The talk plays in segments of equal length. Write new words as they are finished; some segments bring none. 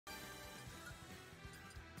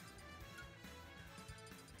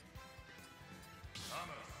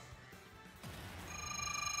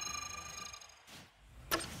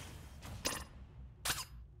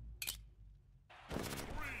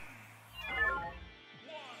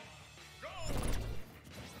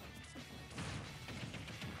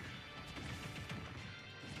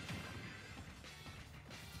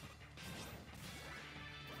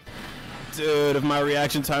Dude, if my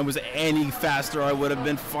reaction time was any faster, I would have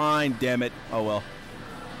been fine. Damn it. Oh, well.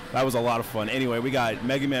 That was a lot of fun. Anyway, we got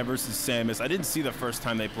Mega Man versus Samus. I didn't see the first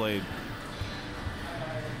time they played.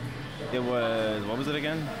 It was, what was it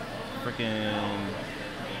again? Freaking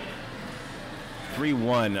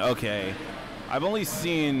 3-1. Okay. I've only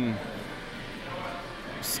seen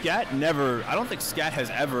Scat never, I don't think Scat has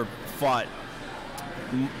ever fought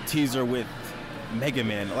Teaser with Mega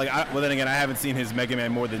Man. Like, well, then again, I haven't seen his Mega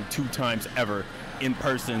Man more than 2 times ever in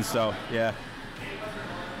person, so yeah.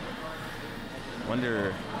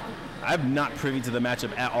 Wonder, I'm not privy to the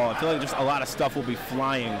matchup at all. I feel like just a lot of stuff will be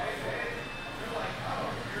flying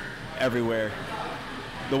everywhere.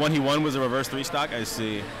 The one he won was a reverse 3-stock, I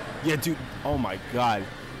see. Yeah, dude, oh my god.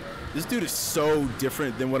 This dude is so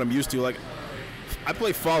different than what I'm used to. Like, I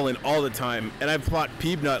play Fallen all the time, and I've fought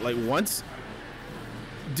Peebnut like once.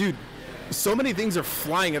 Dude, so many things are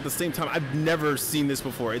flying at the same time. I've never seen this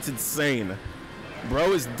before. It's insane.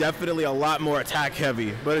 Bro is definitely a lot more attack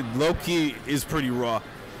heavy, but low-key is pretty raw.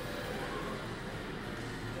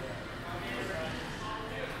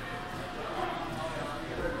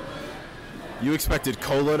 You expected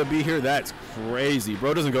Cola to be here? That's crazy.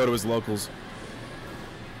 Bro doesn't go to his locals.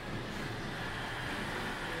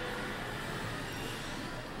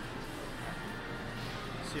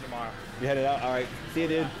 See you tomorrow. You headed out? All right. See you,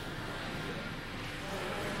 dude.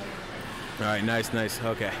 All right. Nice, nice.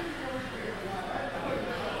 Okay.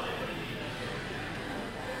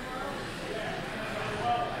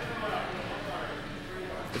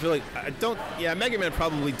 I feel like yeah, Mega Man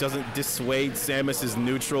probably doesn't dissuade Samus's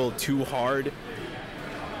neutral too hard.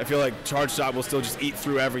 I feel like Charge Shot will still just eat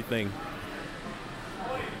through everything.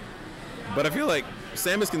 But I feel like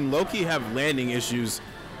Samus can low-key have landing issues.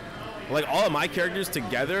 Like, all of my characters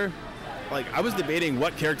together, like, I was debating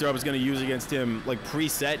what character I was going to use against him, like,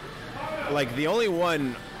 preset. Like, the only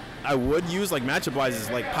one I would use, like, matchup-wise is,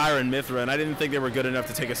 like, Pyra and Mithra, and I didn't think they were good enough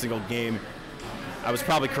to take a single game. I was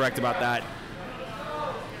probably correct about that.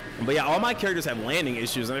 But yeah, all my characters have landing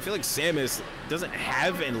issues, and I feel like Samus doesn't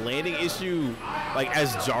have a landing issue like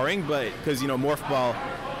as jarring, but because, you know, Morph Ball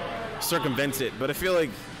circumvents it. But I feel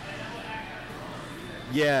like,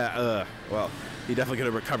 yeah, well, he definitely could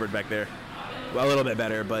have recovered back there. Well, a little bit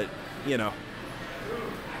better, but you know.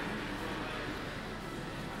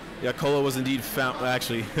 Yeah, Cola was indeed found.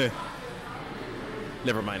 Actually,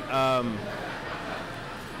 never mind.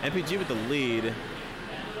 MPG with the lead.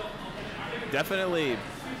 Definitely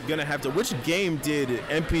gonna have to. Which game did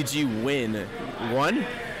MPG win? 1?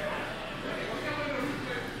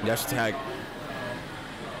 Dash attack.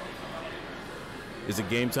 Is it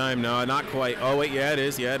game time? No, not quite. Oh wait, yeah it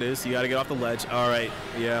is. Yeah it is. You gotta get off the ledge. All right.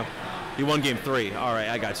 Yeah. He won game 3. All right,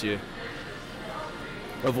 I got you.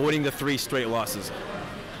 Avoiding the 3 straight losses.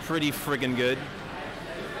 Pretty friggin' good.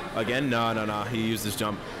 Again? No, no, no. He used his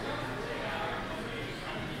jump.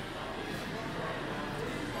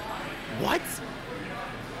 What?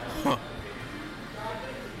 Huh.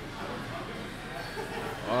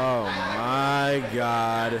 Oh my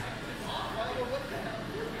god.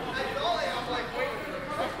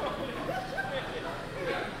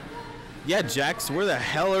 Yeah, Jax, where the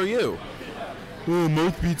hell are you? Oh,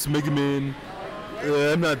 Mouth beats Mega Man.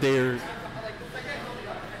 I'm not there.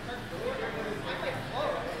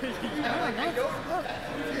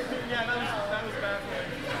 Yeah, that was bad.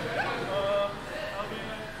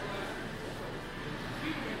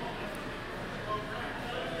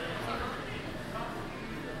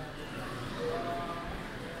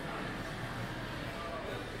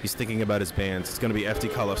 He's thinking about his bans. It's gonna be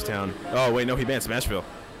FD Carlos Town. Oh wait, no, he banned Smashville.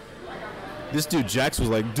 This dude Jax was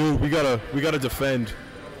like, dude, we gotta defend.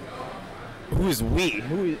 Who is we?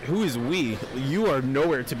 Who is we? You are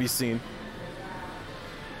nowhere to be seen.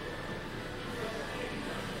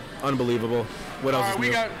 Unbelievable. What else? All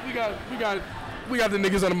right, we got the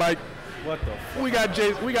niggas on the mic. What the fuck?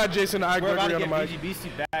 We got Jason I We're about to Gregory on get the mic.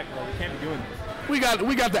 BGBC back, bro. We can't be doing this.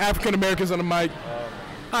 We got the African Americans on the mic.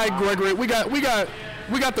 Hi Gregory. We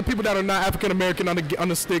got the people that are not African American on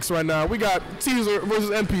the sticks right now. We got Teaser versus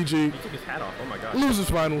MPG. He took his hat off. Oh my god. Losers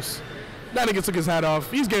finals. That nigga took his hat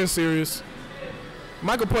off. He's getting serious.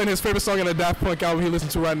 Michael playing his favorite song on the Daft Punk album he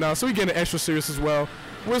listened to right now, so he getting extra serious as well.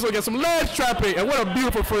 We're just gonna get some ledge trapping, and what a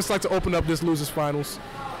beautiful first like to open up this losers finals.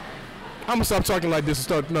 I'm gonna stop talking like this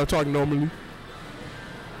and start talking normally.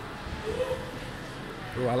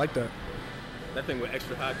 Oh, I like that. That thing went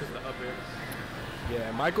extra high because of the up air.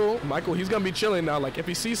 Yeah, Michael, he's gonna be chilling now. Like if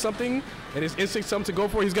he sees something and his instinct something to go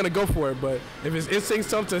for it, he's gonna go for it. But if his instinct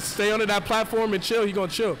something to stay under that platform and chill, he's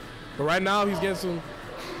gonna chill. But right now he's getting some.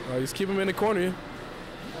 He's keeping him in the corner.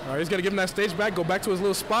 All right, he's gonna give him that stage back, go back to his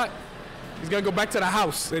little spot. He's gonna go back to the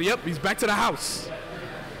house. And yep, he's back to the house.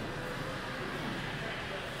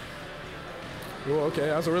 Oh, okay,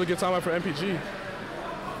 that's a really good time out for MPG.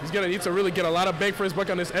 He's gonna need to really get a lot of bang for his buck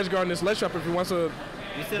on this edge guard and this ledge trap if he wants to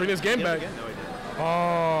bring this game back. Again? No, he didn't.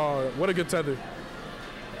 Oh, what a good tether.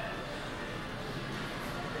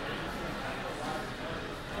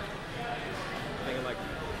 Thinking like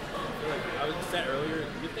I was said earlier,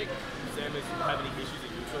 do you think Samus have any issues in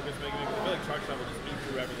neutral against Mega Man? Because I feel like Charge Shot will just eat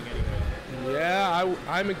through everything anyway. Yeah,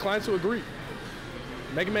 I'm inclined to agree.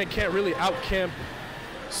 Mega Man can't really out-camp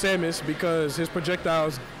Samus because his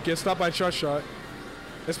projectiles get stopped by Charge Shot,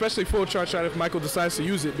 especially full Charge Shot if Michael decides to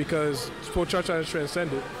use it because full Charge Shot is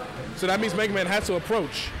transcended. So that means Mega Man had to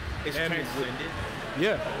approach. It's transcended?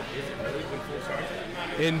 Yeah. Is it really when full charge?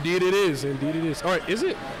 Indeed it is. Indeed it is. All right, is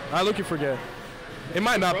it? I look and forget. It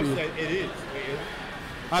might not be. It is. Wait, is it?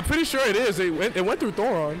 I'm pretty sure it is. It went through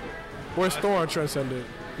Thoron. Or is Thoron transcended?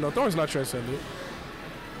 No, Thoron's not transcended.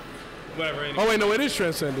 Whatever. Anyway. Oh wait, no, it is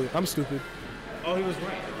transcended. I'm stupid. Oh, he was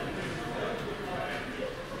right.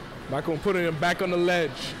 Michael putting him back on the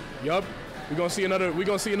ledge. Yup. We're gonna see another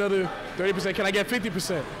 30%. Can I get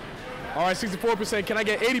 50%? All right, 64%. Can I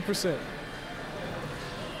get 80%?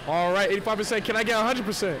 All right, 85%. Can I get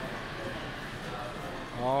 100%?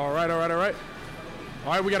 All right.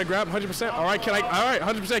 All right, we gotta grab 100%. All right,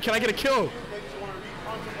 100%. Can I get a kill?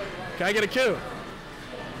 Can I get a kill?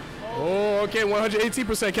 Oh, okay,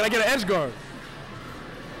 118%. Can I get an edge guard?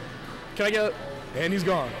 Can I get? And he's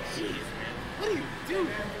gone. What are you doing?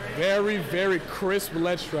 Very, very crisp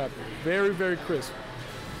ledge trap. Very, very crisp.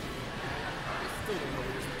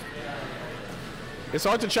 It's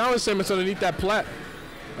hard to challenge Samus underneath that plat.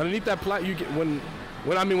 Underneath that plat, you get when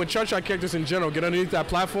Charge Shot characters in general get underneath that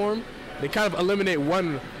platform, they kind of eliminate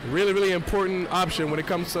one really, really important option when it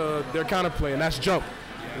comes to their counterplay, and that's jump.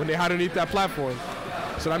 When they hide underneath that platform,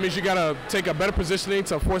 so that means you gotta take a better positioning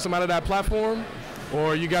to force them out of that platform,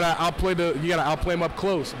 or you gotta outplay them up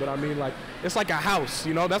close. But I mean, like, it's like a house,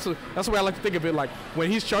 you know. That's the way I like to think of it. Like when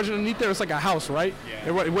he's charging underneath there, it's like a house, right? Yeah.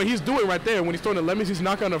 And what he's doing right there, when he's throwing the lemons, he's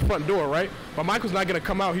knocking on the front door, right? But Michael's not gonna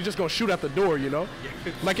come out. He's just gonna shoot at the door, you know.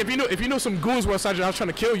 Yeah. Like if you know some goons were outside your house trying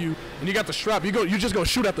to kill you, and you got the strap, you just gonna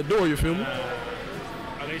shoot at the door. You feel me?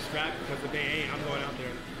 Are they strapped? Because if they ain't, I'm going out there.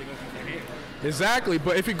 They're gonna put their hands. Exactly,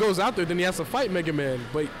 but if he goes out there, then he has to fight Mega Man.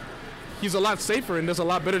 But he's a lot safer and does a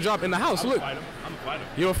lot better job in the house. Look, I'm gonna fight him.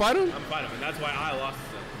 You gonna fight him? I'm gonna fight him, and that's why I lost.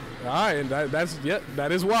 All right, and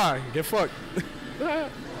that is why. Get fucked.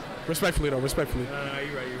 Respectfully though, respectfully. No,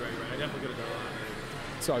 you're right. I definitely could have done a lot.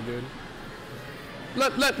 It's all good.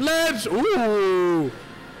 Ledge. Ooh,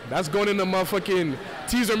 that's going in the motherfucking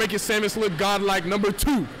teaser, making Samus look godlike. Number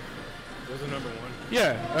 2. There's a number 1.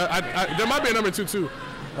 Yeah, there might be a number 2 too,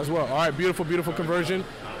 as well. All right, beautiful conversion.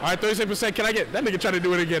 All right, 37%. Can I get that nigga? Try to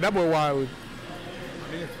do it again. That boy wild.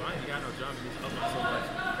 I mean, it's fine. He got no jump. He's up on so much.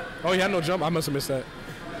 Oh, he had no jump. I must have missed that.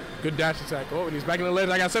 Good dash attack. Oh, and he's back in the ledge.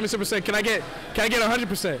 I got 76%. Can I get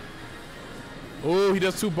 100%? Oh, he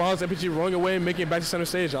does 2 balls. MPG rolling away and making it back to center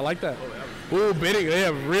stage. I like that. Oh, baiting. They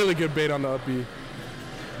have really good bait on the up B.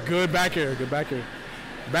 Good back air.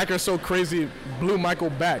 Back air so crazy. Blew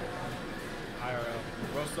Michael back. IRL.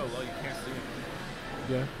 Bro's so low you can't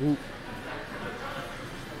see him. Yeah. Ooh.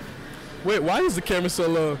 Wait, why is the camera so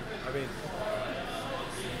low? I mean,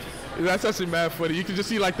 that's actually mad funny. You can just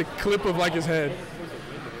see like the clip of like his head.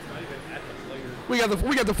 We got the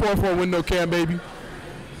 4-4 window cam, baby.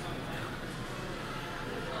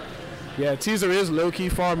 Yeah, teaser is low key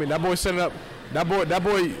farming. That boy setting up. That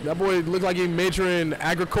boy looked like he majored in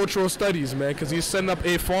agricultural studies, man, because he's setting up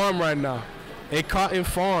a farm right now, a cotton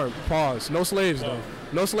farm. Pause. No slaves though.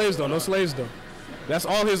 No slaves though. That's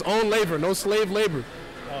all his own labor. No slave labor.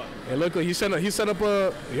 And look, he set up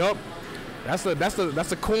a. Yup. That's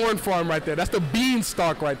the corn farm right there. That's the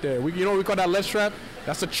beanstalk right there. We call that ledge trap.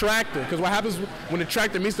 That's a tractor. Because what happens when the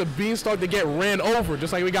tractor meets the beanstalk, they get ran over.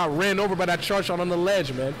 Just like we got ran over by that Charge Shot on the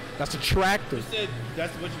ledge, man. That's a tractor. You said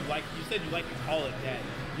that's what you like. You said you like to call it that.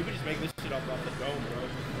 You can just make this shit up off the dome,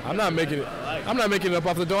 bro. I'm not making it up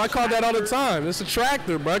off the dome. I call that all the time. It's a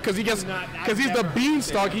tractor, bro. Because he's the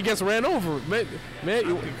beanstalk. He gets ran over, man.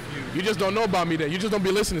 You just don't know about me. Then you just don't be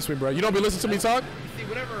listening to me, bro. You don't be listening to me talk. See,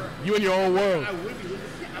 whatever. You in your own world. I would be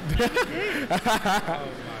listening. Oh my god.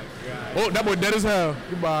 Oh, that boy dead as hell.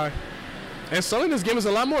 Goodbye. And selling this game is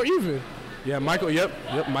a lot more even. Yeah, Michael. Yep.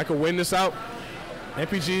 Michael winning this out.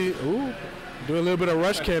 MPG. Ooh, doing a little bit of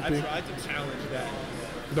rush camping. I tried to challenge that.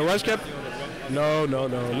 The rush camp. No.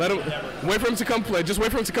 Let him. Wait for him to come play. Just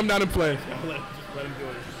wait for him to come down and play. Just let him do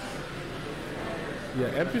it.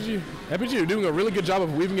 Yeah, MPG are doing a really good job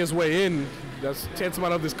of weaving his way in. That's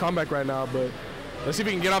tantamount of this comeback right now, but Let's see if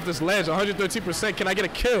we can get off this ledge. 113%. Can I get a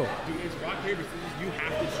kill? Dude, it's rock, paper, scissors. You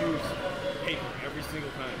have to choose paper every single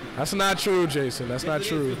time. That's not true, Jason. That's not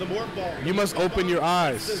true. The more ball. You must open your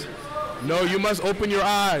eyes. No, you must open your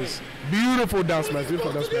eyes. Beautiful down smash.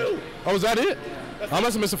 Beautiful down smash. Oh, is that it? I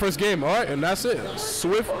must have missed the first game. All right, and that's it.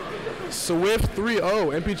 Swift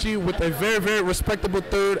 3-0. MPG with a very, very respectable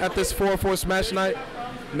third at this 4-4 Smash night.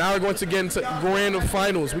 Now we're going to get into grand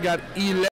finals. We got 11.